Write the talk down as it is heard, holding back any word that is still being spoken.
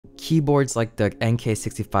Keyboards like the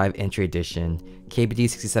NK65 Entry Edition,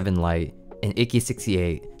 KBD67 Lite, and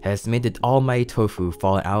Iki68 has made the almighty tofu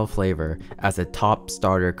fallen out of flavor as a top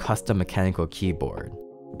starter custom mechanical keyboard.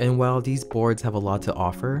 And while these boards have a lot to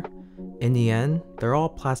offer, in the end, they're all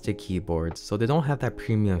plastic keyboards, so they don't have that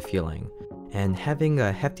premium feeling, and having a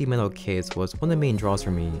hefty metal case was one of the main draws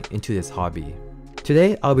for me into this hobby.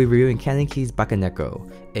 Today, I'll be reviewing CannonKeys Bakeneko,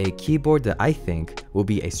 a keyboard that I think will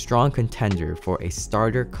be a strong contender for a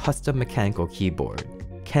starter custom mechanical keyboard.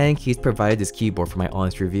 CannonKeys provided this keyboard for my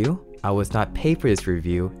honest review. I was not paid for this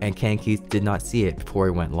review, and CannonKeys did not see it before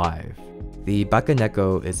it went live. The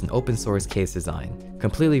Bakeneko is an open source case design,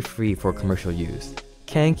 completely free for commercial use.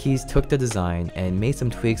 CannonKeys took the design and made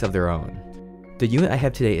some tweaks of their own. The unit I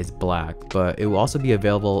have today is black, but it will also be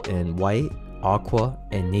available in white, aqua,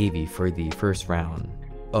 and navy for the first round.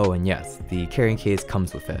 Oh, and yes, the carrying case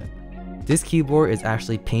comes with it. This keyboard is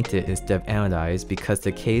actually painted instead of anodized because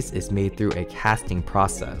the case is made through a casting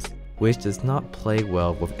process, which does not play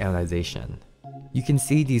well with anodization. You can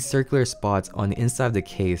see these circular spots on the inside of the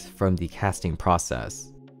case from the casting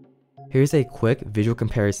process. Here's a quick visual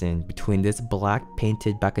comparison between this black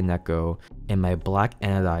painted Bakeneko and my black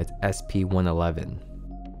anodized SP111.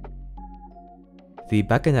 The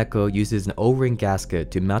Bakeneko uses an O-ring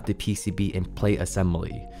gasket to mount the PCB and plate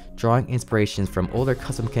assembly, drawing inspirations from older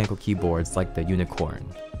custom mechanical keyboards like the Unikorn.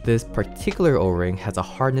 This particular O-ring has a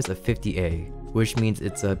hardness of 50A, which means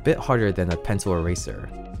it's a bit harder than a pencil eraser.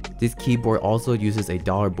 This keyboard also uses a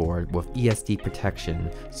dollar board with ESD protection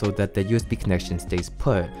so that the USB connection stays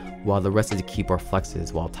put while the rest of the keyboard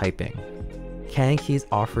flexes while typing. CannonKeys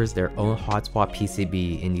offers their own hotspot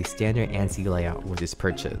PCB in the standard ANSI layout with this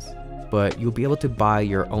purchase, but you'll be able to buy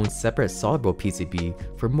your own separate solid-board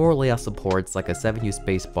PCB for more layout supports like a 7U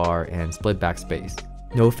spacebar and split backspace.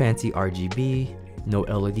 No fancy RGB, no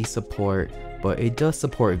LED support, but it does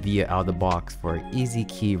support VIA out of the box for easy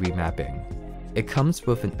key remapping. It comes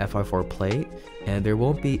with an FR4 plate, and there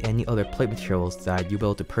won't be any other plate materials that you'll be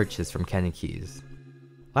able to purchase from CannonKeys.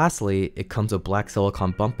 Lastly, it comes with black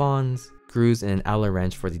silicone bump-ons, screws and an Allen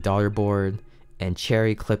wrench for the dollar board, and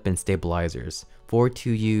cherry clip-in stabilizers, 4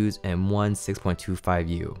 2Us and 1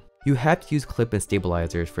 6.25U. You have to use clip-in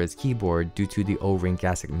stabilizers for this keyboard due to the O-ring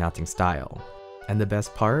gasket mounting style. And the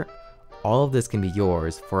best part? All of this can be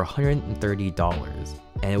yours for $130,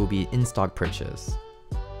 and it will be an in-stock purchase.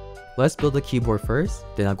 Let's build the keyboard first,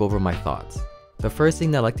 then I'll go over my thoughts. The first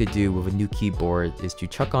thing that I like to do with a new keyboard is to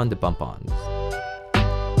chuck on the bump-ons.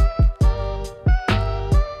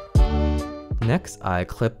 Next, I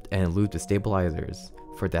clipped and lubed the stabilizers.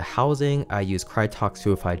 For the housing, I use Krytalk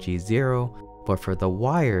 205G0, but for the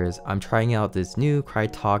wires, I'm trying out this new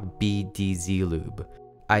Krytalk BDZ lube.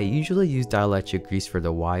 I usually use dielectric grease for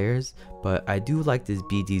the wires, but I do like this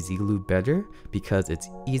BDZ lube better because it's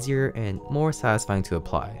easier and more satisfying to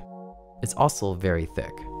apply. It's also very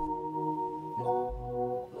thick.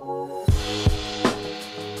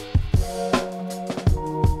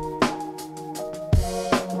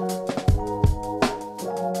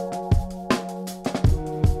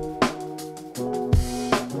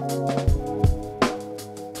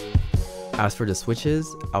 As for the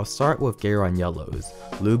switches, I'll start with Garon yellows,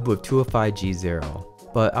 lube with 205G0,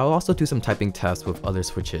 but I'll also do some typing tests with other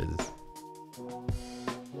switches.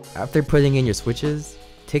 After putting in your switches,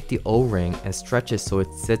 take the O-ring and stretch it so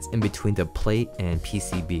it sits in between the plate and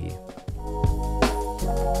PCB.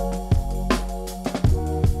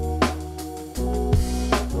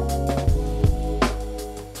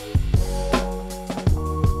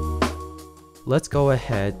 Let's go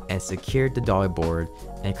ahead and secure the dollar board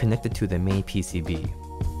and connect it to the main PCB.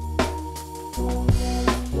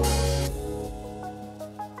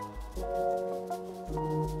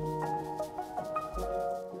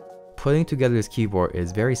 Putting together this keyboard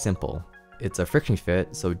is very simple. It's a friction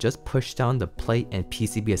fit, so just push down the plate and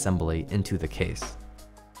PCB assembly into the case.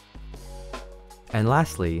 And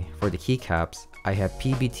lastly, for the keycaps, I have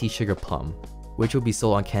PBT Sugar Plum, which will be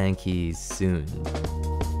sold on CannonKeys soon.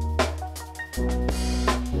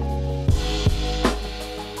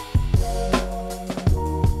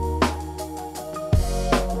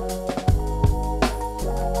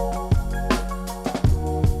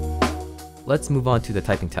 Let's move on to the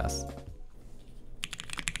typing test.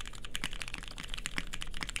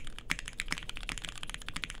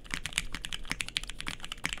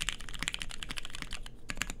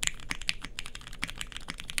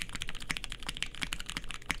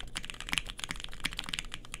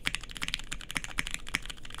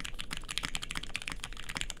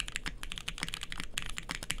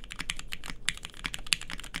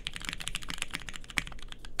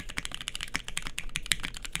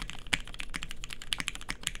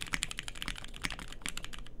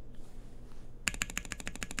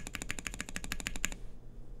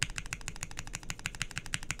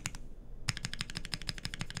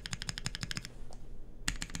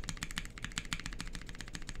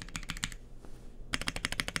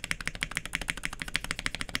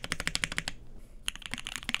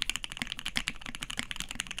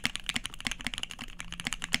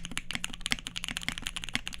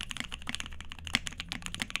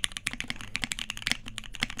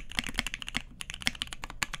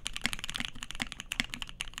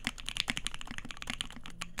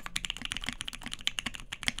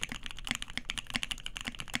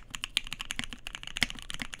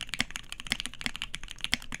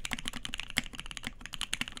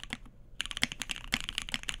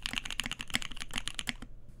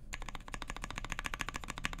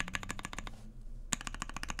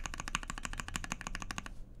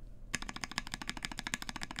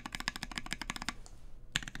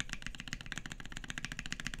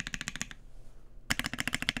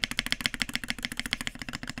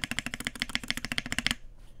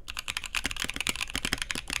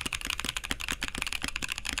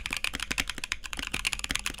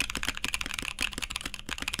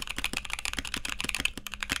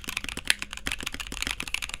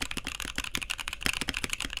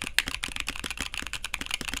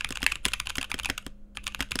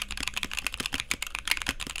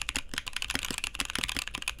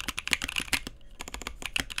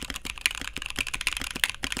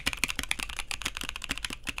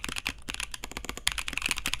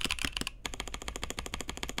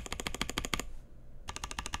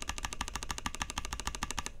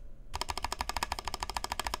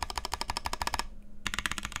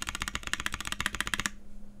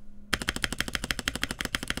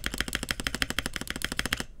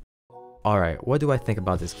 Alright, what do I think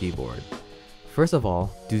about this keyboard? First of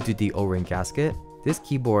all, due to the O-ring gasket, this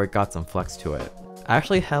keyboard got some flex to it. I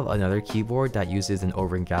actually have another keyboard that uses an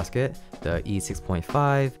O-ring gasket, the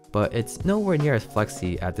E6.5, but it's nowhere near as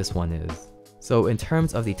flexy as this one is. So in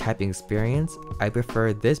terms of the typing experience, I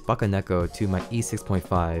prefer this Bakeneko to my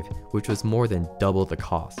E6.5, which was more than double the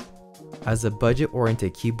cost. As a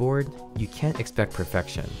budget-oriented keyboard, you can't expect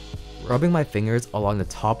perfection. Rubbing my fingers along the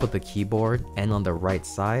top of the keyboard and on the right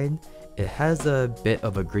side, it has a bit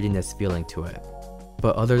of a grittiness feeling to it.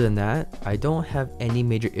 But other than that, I don't have any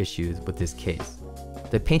major issues with this case.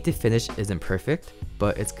 The painted finish isn't perfect,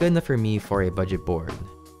 but it's good enough for me for a budget board.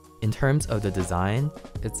 In terms of the design,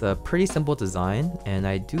 it's a pretty simple design, and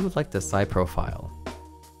I do like the side profile.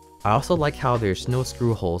 I also like how there's no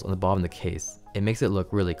screw holes on the bottom of the case. It makes it look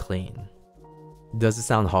really clean. Does it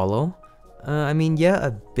sound hollow? I mean, yeah,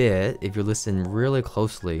 a bit if you listen really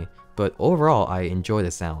closely, but overall I enjoy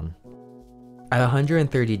the sound. At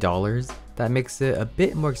 $130, that makes it a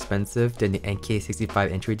bit more expensive than the NK65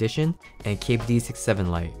 Entry Edition and KBD67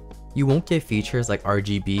 Lite. You won't get features like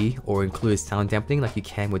RGB or included sound dampening like you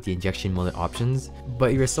can with the injection molded options,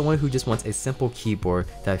 but if you're someone who just wants a simple keyboard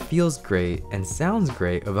that feels great and sounds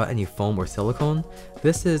great without any foam or silicone,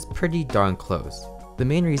 this is pretty darn close. The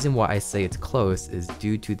main reason why I say it's close is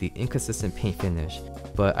due to the inconsistent paint finish,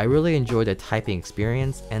 but I really enjoy the typing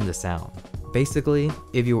experience and the sound. Basically,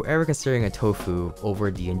 if you were ever considering a tofu over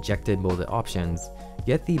the injected molded options,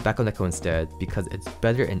 get the Bakeneko instead because it's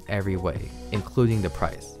better in every way, including the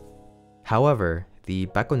price. However, the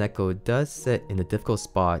Bakeneko does sit in a difficult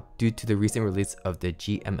spot due to the recent release of the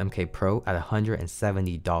GMMK Pro at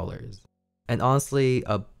 $170. And honestly,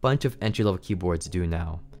 a bunch of entry-level keyboards do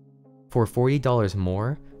now. For $40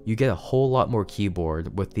 more, you get a whole lot more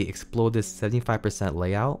keyboard with the exploded 75%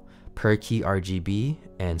 layout, per key RGB,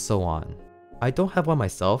 and so on. I don't have one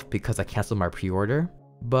myself because I canceled my pre-order,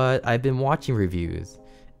 but I've been watching reviews,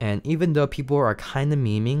 and even though people are kinda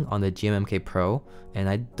memeing on the GMMK Pro, and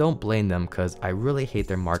I don't blame them because I really hate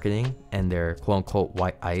their marketing and their quote-unquote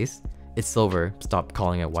white ice, it's silver, stop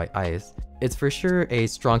calling it white ice, it's for sure a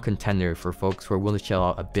strong contender for folks who are willing to shell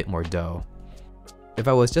out a bit more dough. If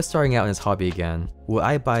I was just starting out in this hobby again, would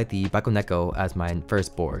I buy the Bakeneko as my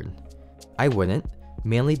first board? I wouldn't,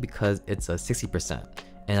 mainly because it's a 60%,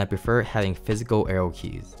 and I prefer having physical arrow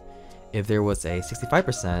keys. If there was a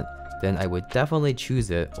 65%, then I would definitely choose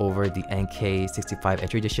it over the NK65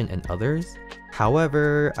 Entry Edition and others.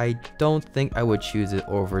 However, I don't think I would choose it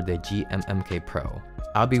over the GMMK Pro.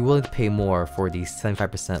 I'll be willing to pay more for the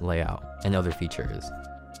 75% layout and other features.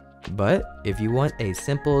 But if you want a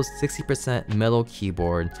simple 60% metal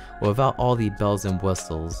keyboard without all the bells and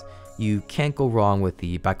whistles, you can't go wrong with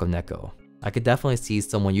the Bakeneko. I could definitely see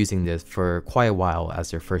someone using this for quite a while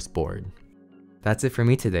as their first board. That's it for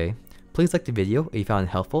me today. Please like the video if you found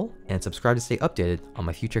it helpful and subscribe to stay updated on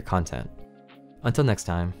my future content. Until next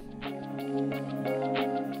time.